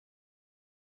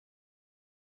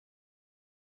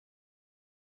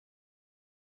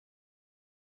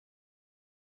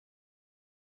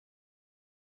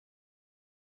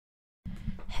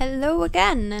Hello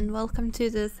again, and welcome to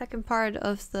the second part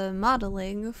of the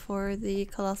modeling for the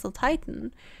Colossal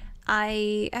Titan.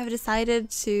 I have decided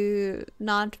to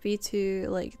not be too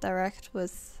direct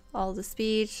with all the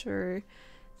speech or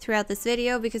throughout this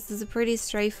video because it's a pretty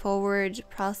straightforward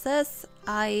process.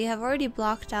 I have already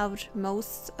blocked out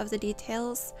most of the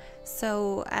details,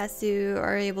 so as you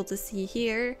are able to see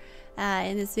here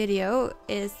in this video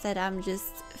is that I'm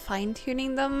just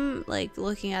fine-tuning them, like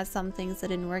looking at some things that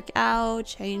didn't work out,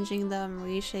 changing them,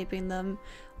 reshaping them,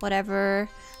 whatever,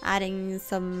 adding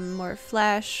some more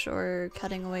flesh or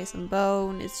cutting away some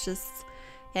bone. It's just,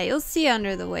 yeah, you'll see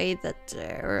under the way that,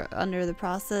 or under the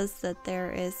process, that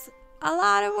there is a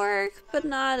lot of work, but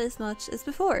not as much as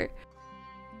before.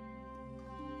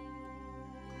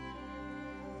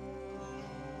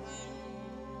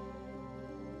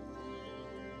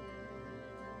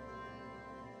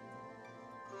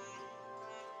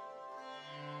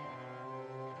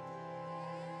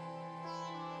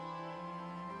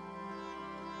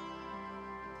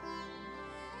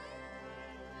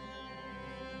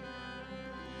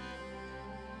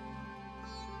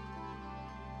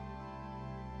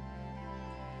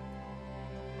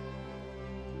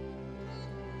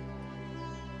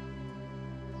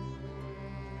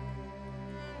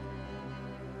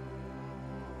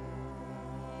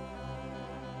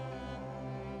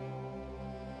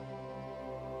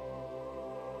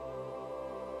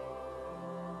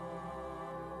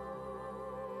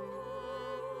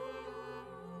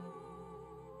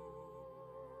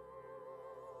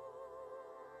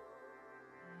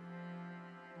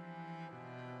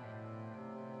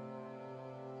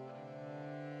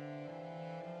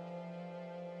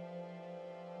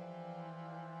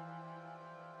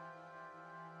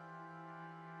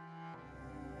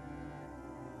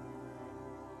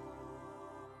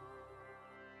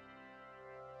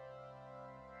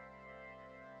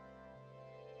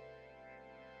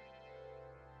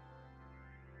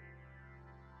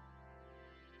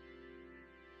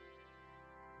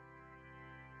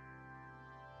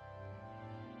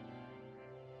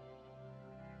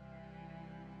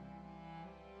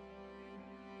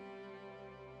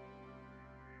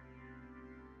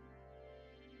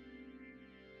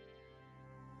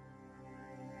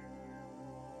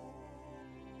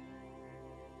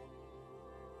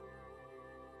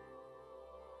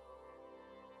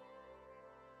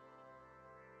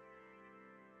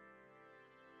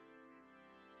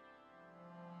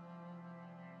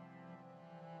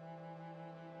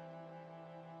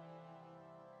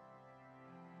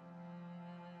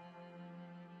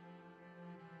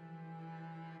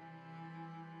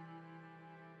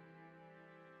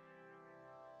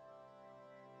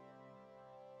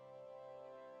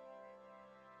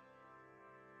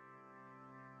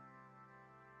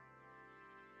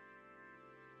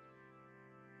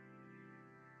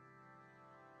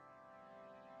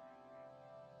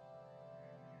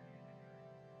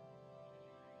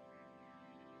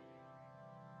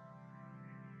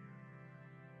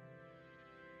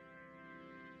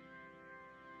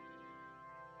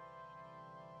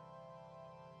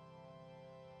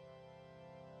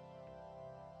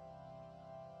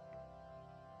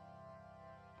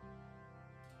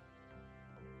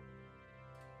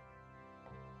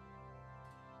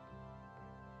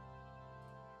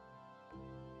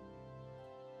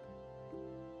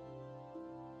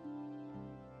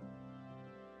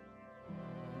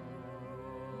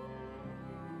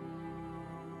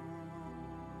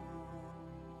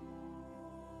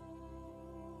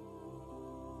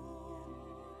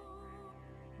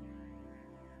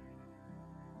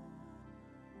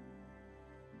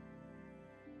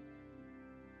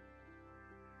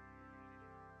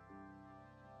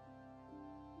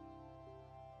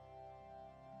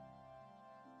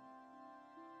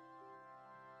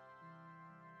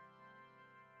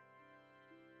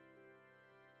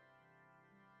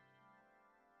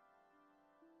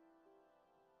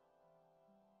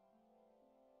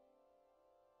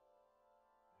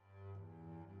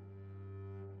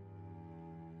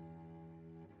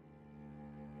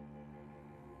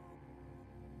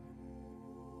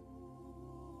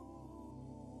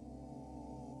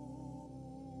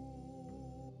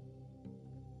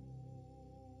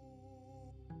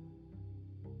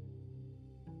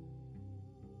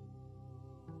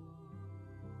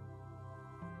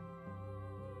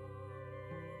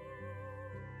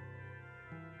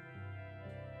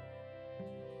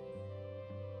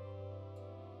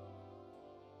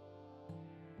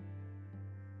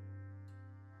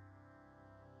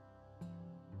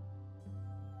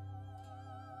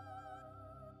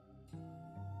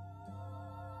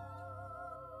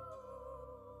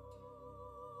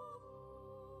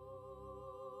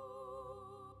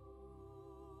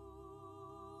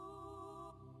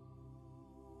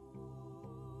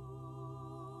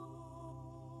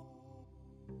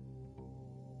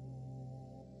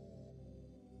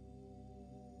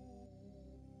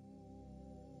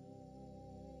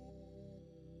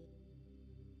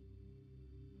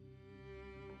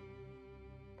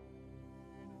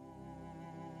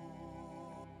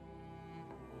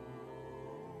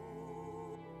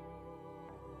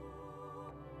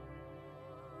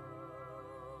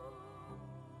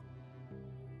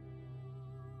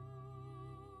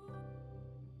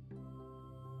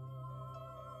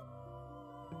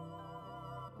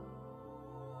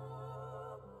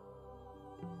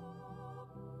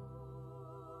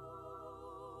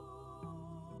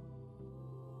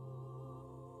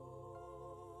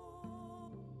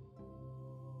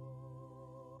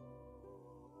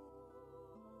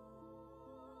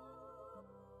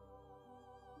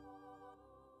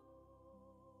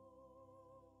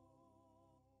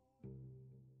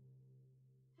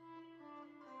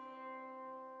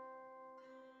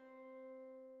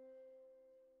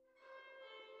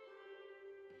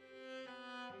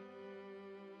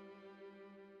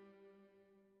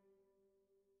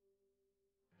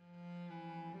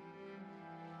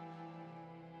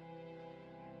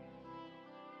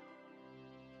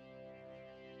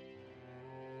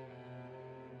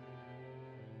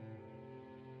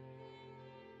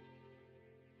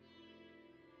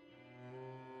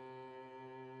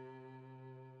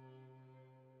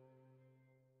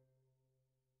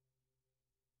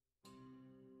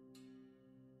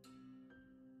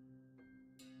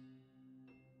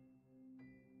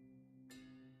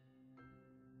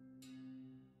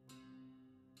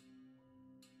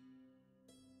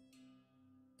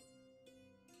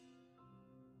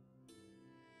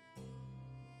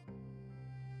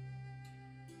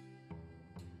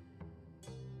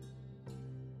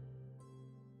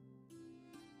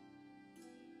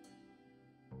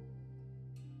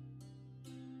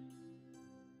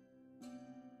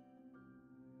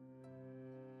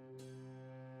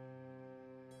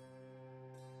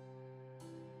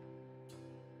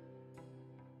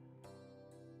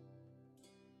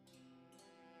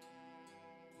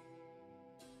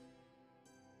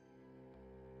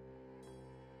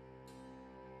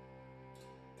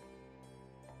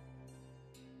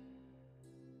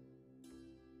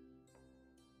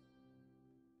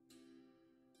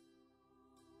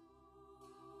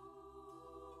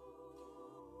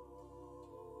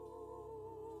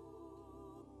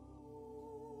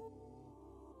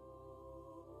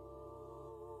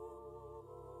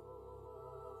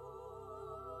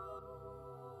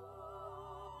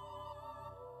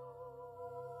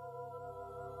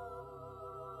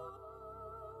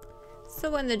 So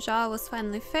when the jaw was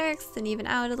finally fixed and even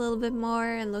out a little bit more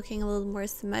and looking a little more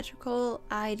symmetrical,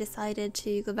 I decided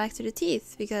to go back to the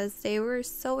teeth because they were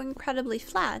so incredibly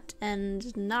flat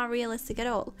and not realistic at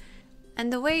all.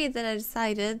 And the way that I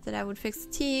decided that I would fix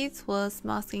the teeth was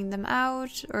masking them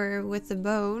out or with the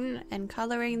bone and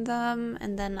coloring them,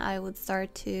 and then I would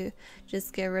start to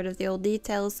just get rid of the old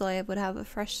details so I would have a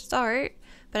fresh start,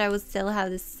 but I would still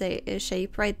have this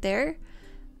shape right there.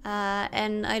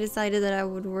 And I decided that I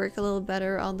would work a little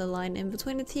better on the line in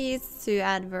between the teeth to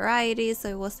add variety, so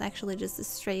it wasn't actually just a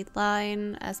straight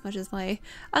line, as much as my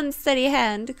unsteady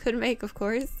hand could make, of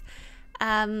course.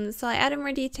 So I added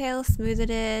more detail, smoothed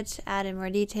it, added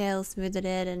more detail, smoothed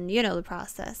it, and you know the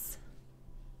process.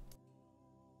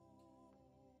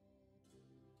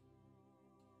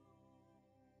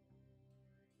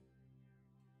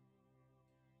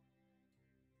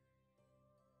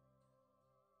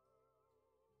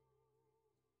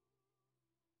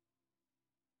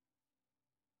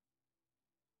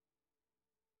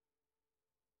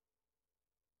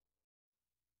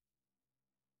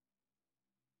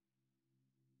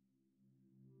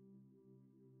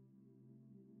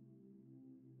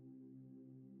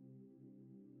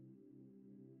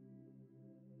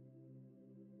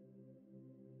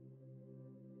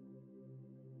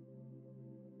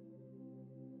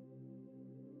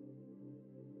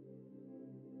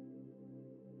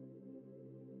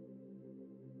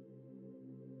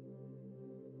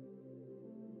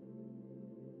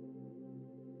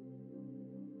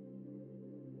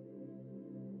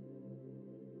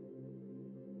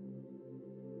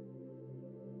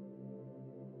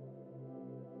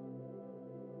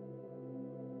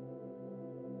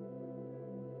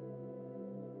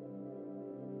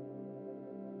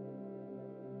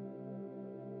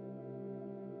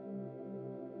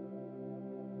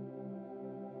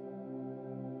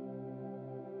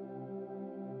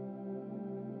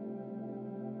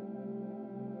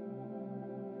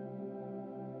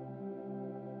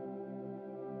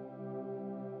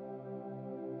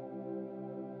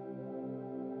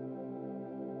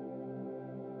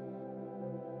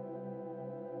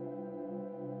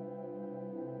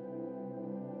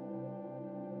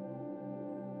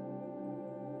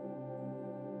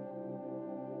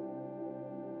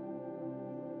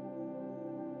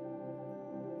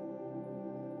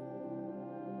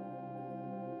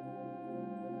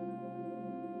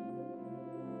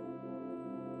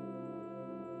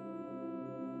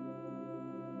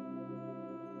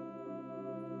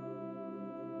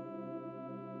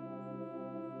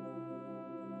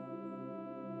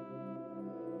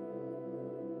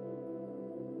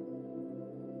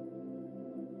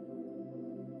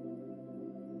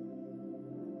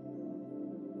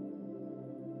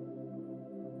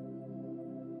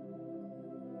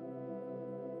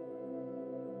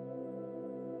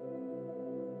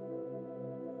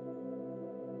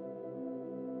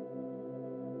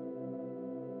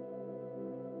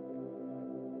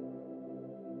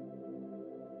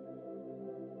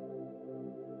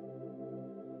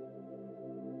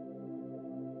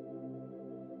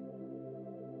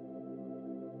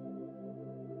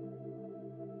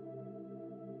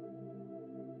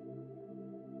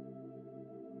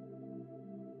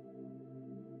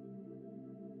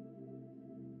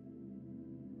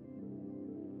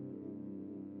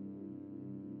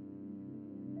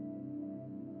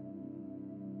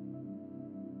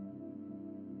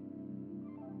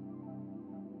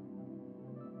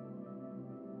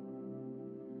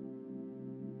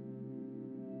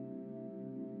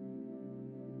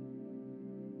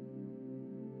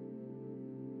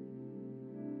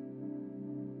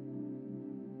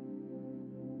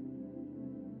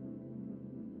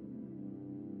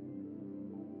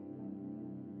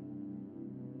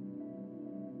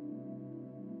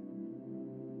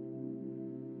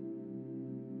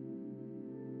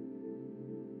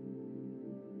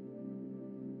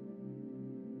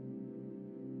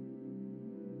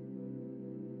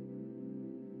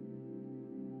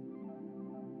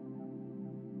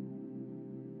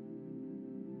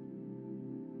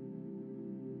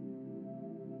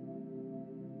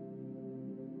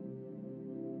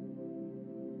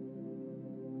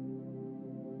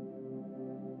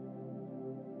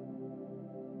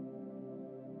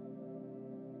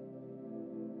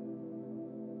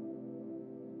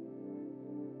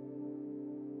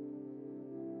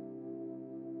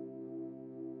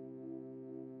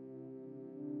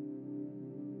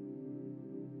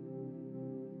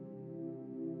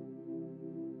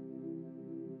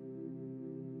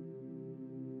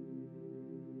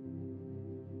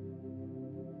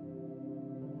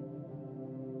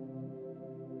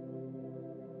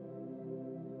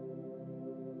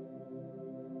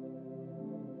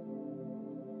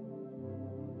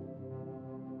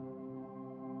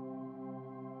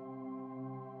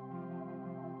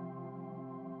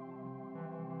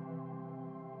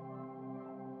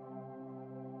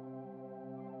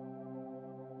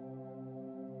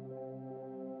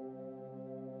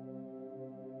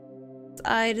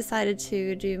 next I decided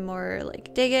to do more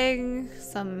like digging,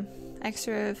 some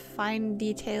extra fine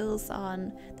details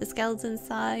on the skeleton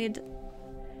side,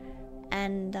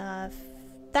 and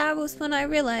that was when I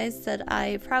realized that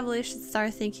I probably should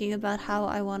start thinking about how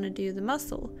I want to do the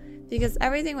muscle, because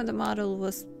everything with the model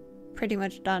was pretty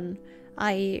much done.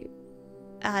 I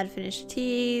had finished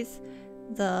teeth,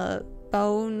 the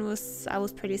bone was, I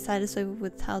was pretty satisfied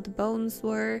with how the bones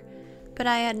were, but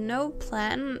I had no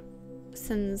plan,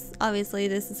 since obviously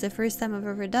this is the first time I've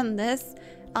ever done this,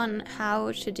 on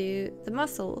how to do the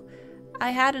muscle.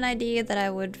 I had an idea that I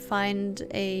would find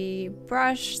a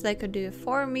brush that could do it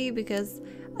for me, because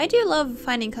I do love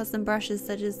finding custom brushes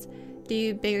that just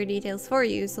do bigger details for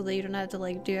you, so that you don't have to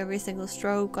like do every single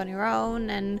stroke on your own.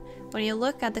 And when you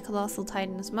look at the Colossal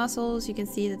Titan's muscles, you can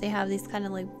see that they have these kind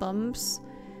of like bumps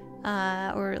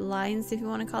or lines, if you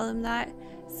want to call them that.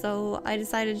 So I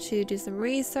decided to do some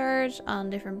research on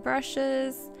different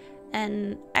brushes,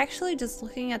 and actually just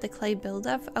looking at the clay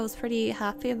buildup, I was pretty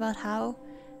happy about how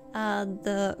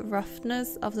the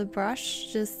roughness of the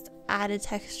brush just added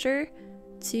texture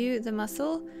to the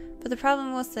muscle. But the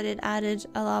problem was that it added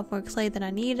a lot more clay than I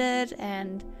needed,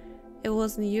 and it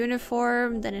wasn't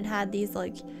uniform. Then it had these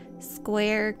like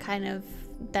square kind of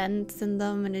dents in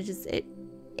them, and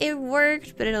it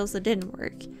worked, but it also didn't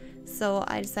work. So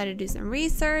I decided to do some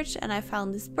research, and I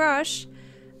found this brush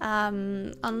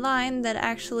online that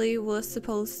actually was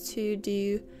supposed to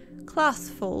do cloth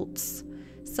folds.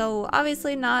 So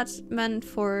obviously not meant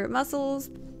for muscles,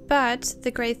 but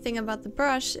the great thing about the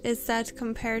brush is that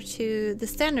compared to the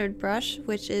standard brush,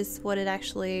 which is what it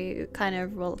actually kind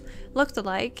of looked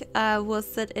like,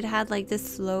 was that it had like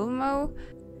this slow-mo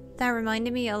that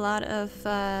reminded me a lot of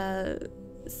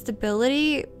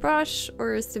stability brush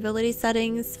or stability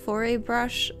settings for a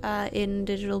brush in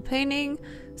digital painting.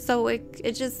 So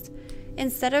it just,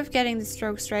 instead of getting the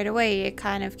strokes right away, it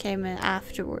kind of came in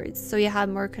afterwards. So you had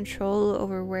more control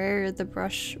over where the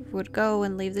brush would go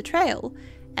and leave the trail.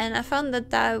 And I found that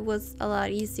that was a lot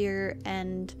easier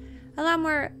and a lot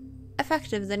more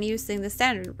effective than using the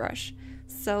standard brush.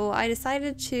 So I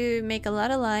decided to make a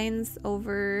lot of lines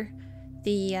over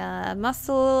the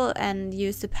muscle and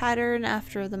use the pattern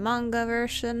after the manga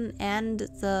version and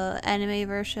the anime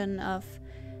version of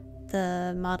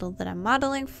the model that I'm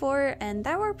modeling for, and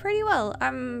that worked pretty well.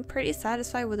 I'm pretty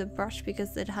satisfied with the brush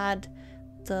because it had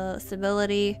the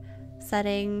stability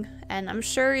setting, and I'm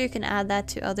sure you can add that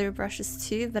to other brushes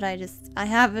too, but I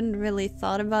haven't really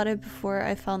thought about it before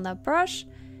I found that brush.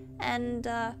 And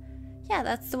yeah,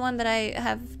 that's the one that I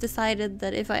have decided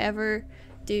that if I ever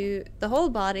do the whole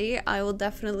body, I will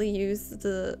definitely use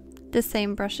the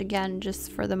same brush again,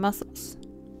 just for the muscles.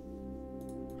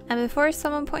 And before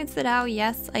someone points it out,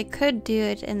 yes, I could do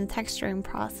it in the texturing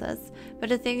process, but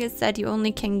the thing is that you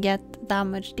only can get that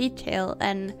much detail,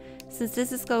 and since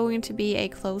this is going to be a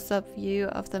close-up view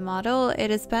of the model,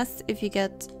 it is best if you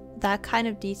get that kind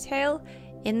of detail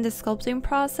in the sculpting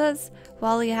process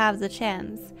while you have the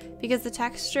chance, because the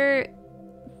texture,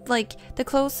 like, the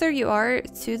closer you are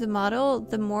to the model,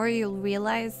 the more you'll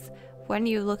realize when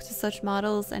you look to such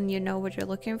models and you know what you're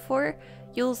looking for,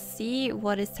 you'll see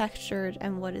what is textured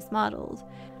and what is modeled.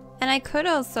 And I could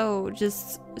also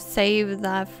just save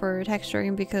that for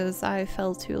texturing because I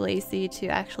felt too lazy to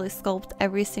actually sculpt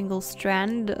every single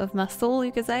strand of muscle,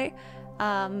 you could say.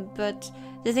 But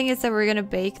the thing is that we're gonna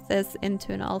bake this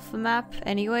into an alpha map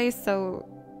anyway, so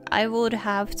I would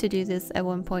have to do this at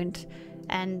one point.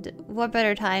 And what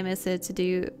better time is it to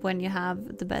do when you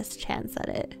have the best chance at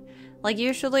it? Like,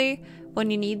 usually when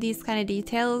you need these kind of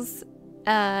details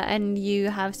and you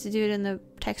have to do it in the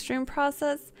texturing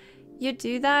process, you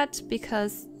do that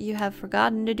because you have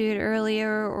forgotten to do it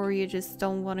earlier, or you just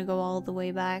don't want to go all the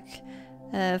way back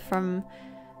from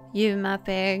UV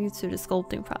mapping to the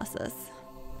sculpting process.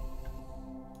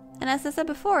 And as I said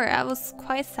before, I was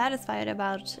quite satisfied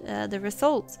about the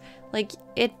results. Like,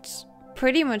 it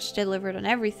pretty much delivered on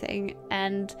everything,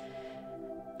 and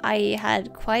I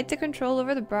had quite the control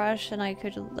over the brush, and I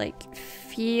could like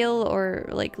feel or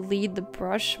like lead the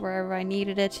brush wherever I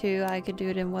needed it to. I could do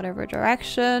it in whatever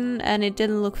direction, and it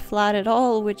didn't look flat at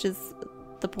all, which is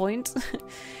the point.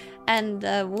 And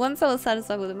once I was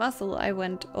satisfied with the muscle, I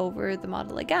went over the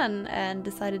model again and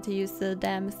decided to use the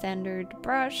damn standard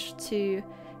brush to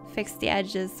fix the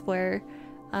edges where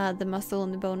the muscle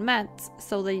and the bone met,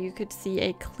 so that you could see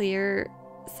a clear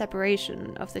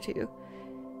separation of the two.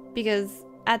 Because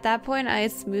at that point I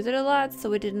had smoothed it a lot,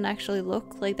 so it didn't actually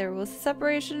look like there was a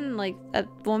separation. Like, at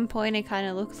one point it kind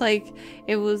of looked like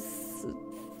it was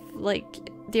like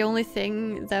the only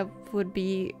thing that would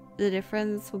be the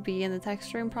difference would be in the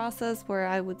texturing process, where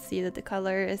I would see that the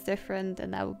color is different,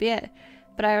 and that would be it.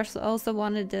 but I also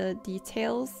wanted the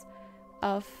details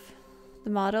of the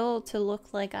model to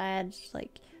look like I had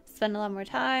like spent a lot more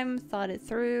time, thought it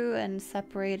through, and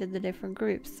separated the different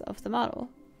groups of the model.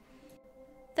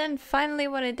 Then finally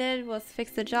what I did was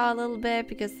fix the jaw a little bit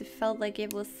because it felt like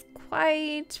it was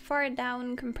quite far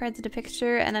down compared to the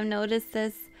picture, and I've noticed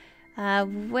this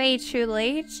way too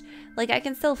late. Like, I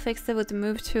can still fix it with the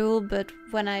move tool, but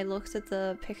when I looked at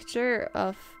the picture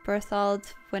of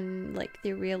Berthold, when like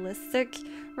the realistic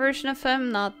version of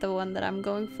him, not the one that I'm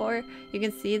going for, you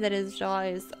can see that his jaw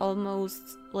is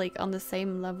almost like on the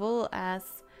same level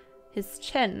as his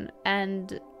chin.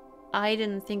 And I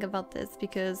didn't think about this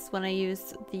because when I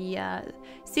used the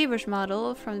Zbrush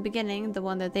model from the beginning, the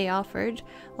one that they offered,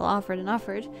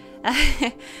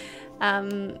 I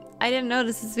didn't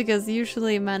notice this because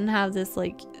usually men have this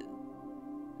like,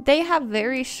 they have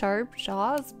very sharp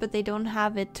jaws, but they don't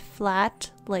have it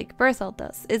flat like Berthold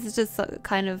does. It's just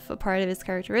kind of a part of his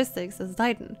characteristics as a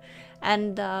Titan.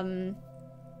 And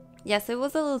yes, it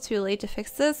was a little too late to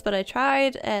fix this, but I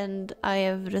tried, and I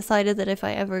have decided that if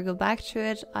I ever go back to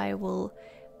it, I will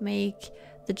make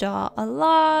the jaw a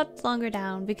lot longer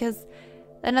down, because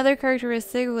another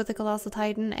characteristic with the Colossal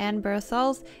Titan and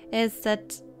Berthold is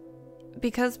that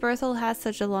because Berthold has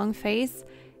such a long face,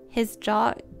 his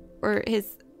jaw, or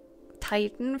his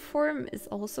Titan form, is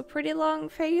also pretty long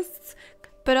faced.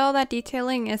 But all that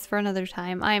detailing is for another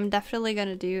time. I am definitely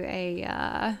gonna do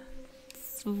a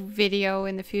video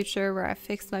in the future where I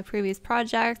fix my previous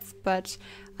projects, but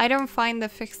I don't find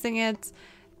that fixing it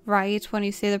right when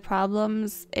you see the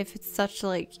problems, if it's such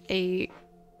like a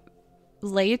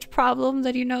late problem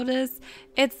that you notice,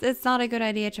 it's not a good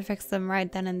idea to fix them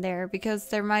right then and there, because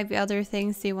there might be other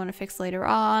things you want to fix later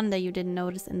on that you didn't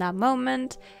notice in that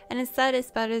moment, and instead it's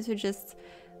better to just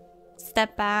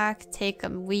step back, take a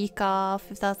week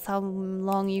off if that's how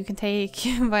long you can take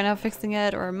by not fixing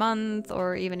it, or a month,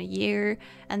 or even a year,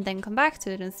 and then come back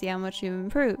to it and see how much you've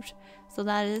improved. So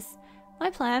that is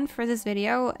my plan for this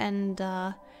video, and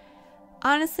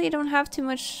honestly, I don't have too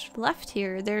much left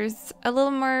here. There's a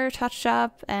little more touch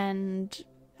up, and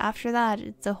after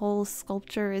that the whole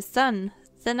sculpture is done.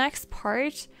 The next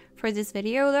part for this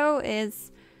video though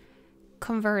is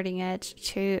converting it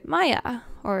to Maya,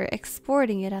 or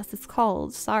exporting it as it's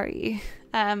called, sorry.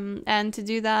 And to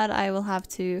do that I will have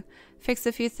to fix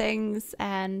a few things,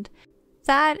 and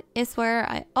that is where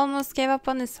I almost gave up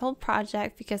on this whole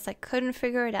project because I couldn't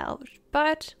figure it out.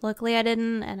 But luckily I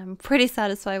didn't, and I'm pretty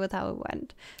satisfied with how it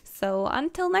went. So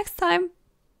until next time!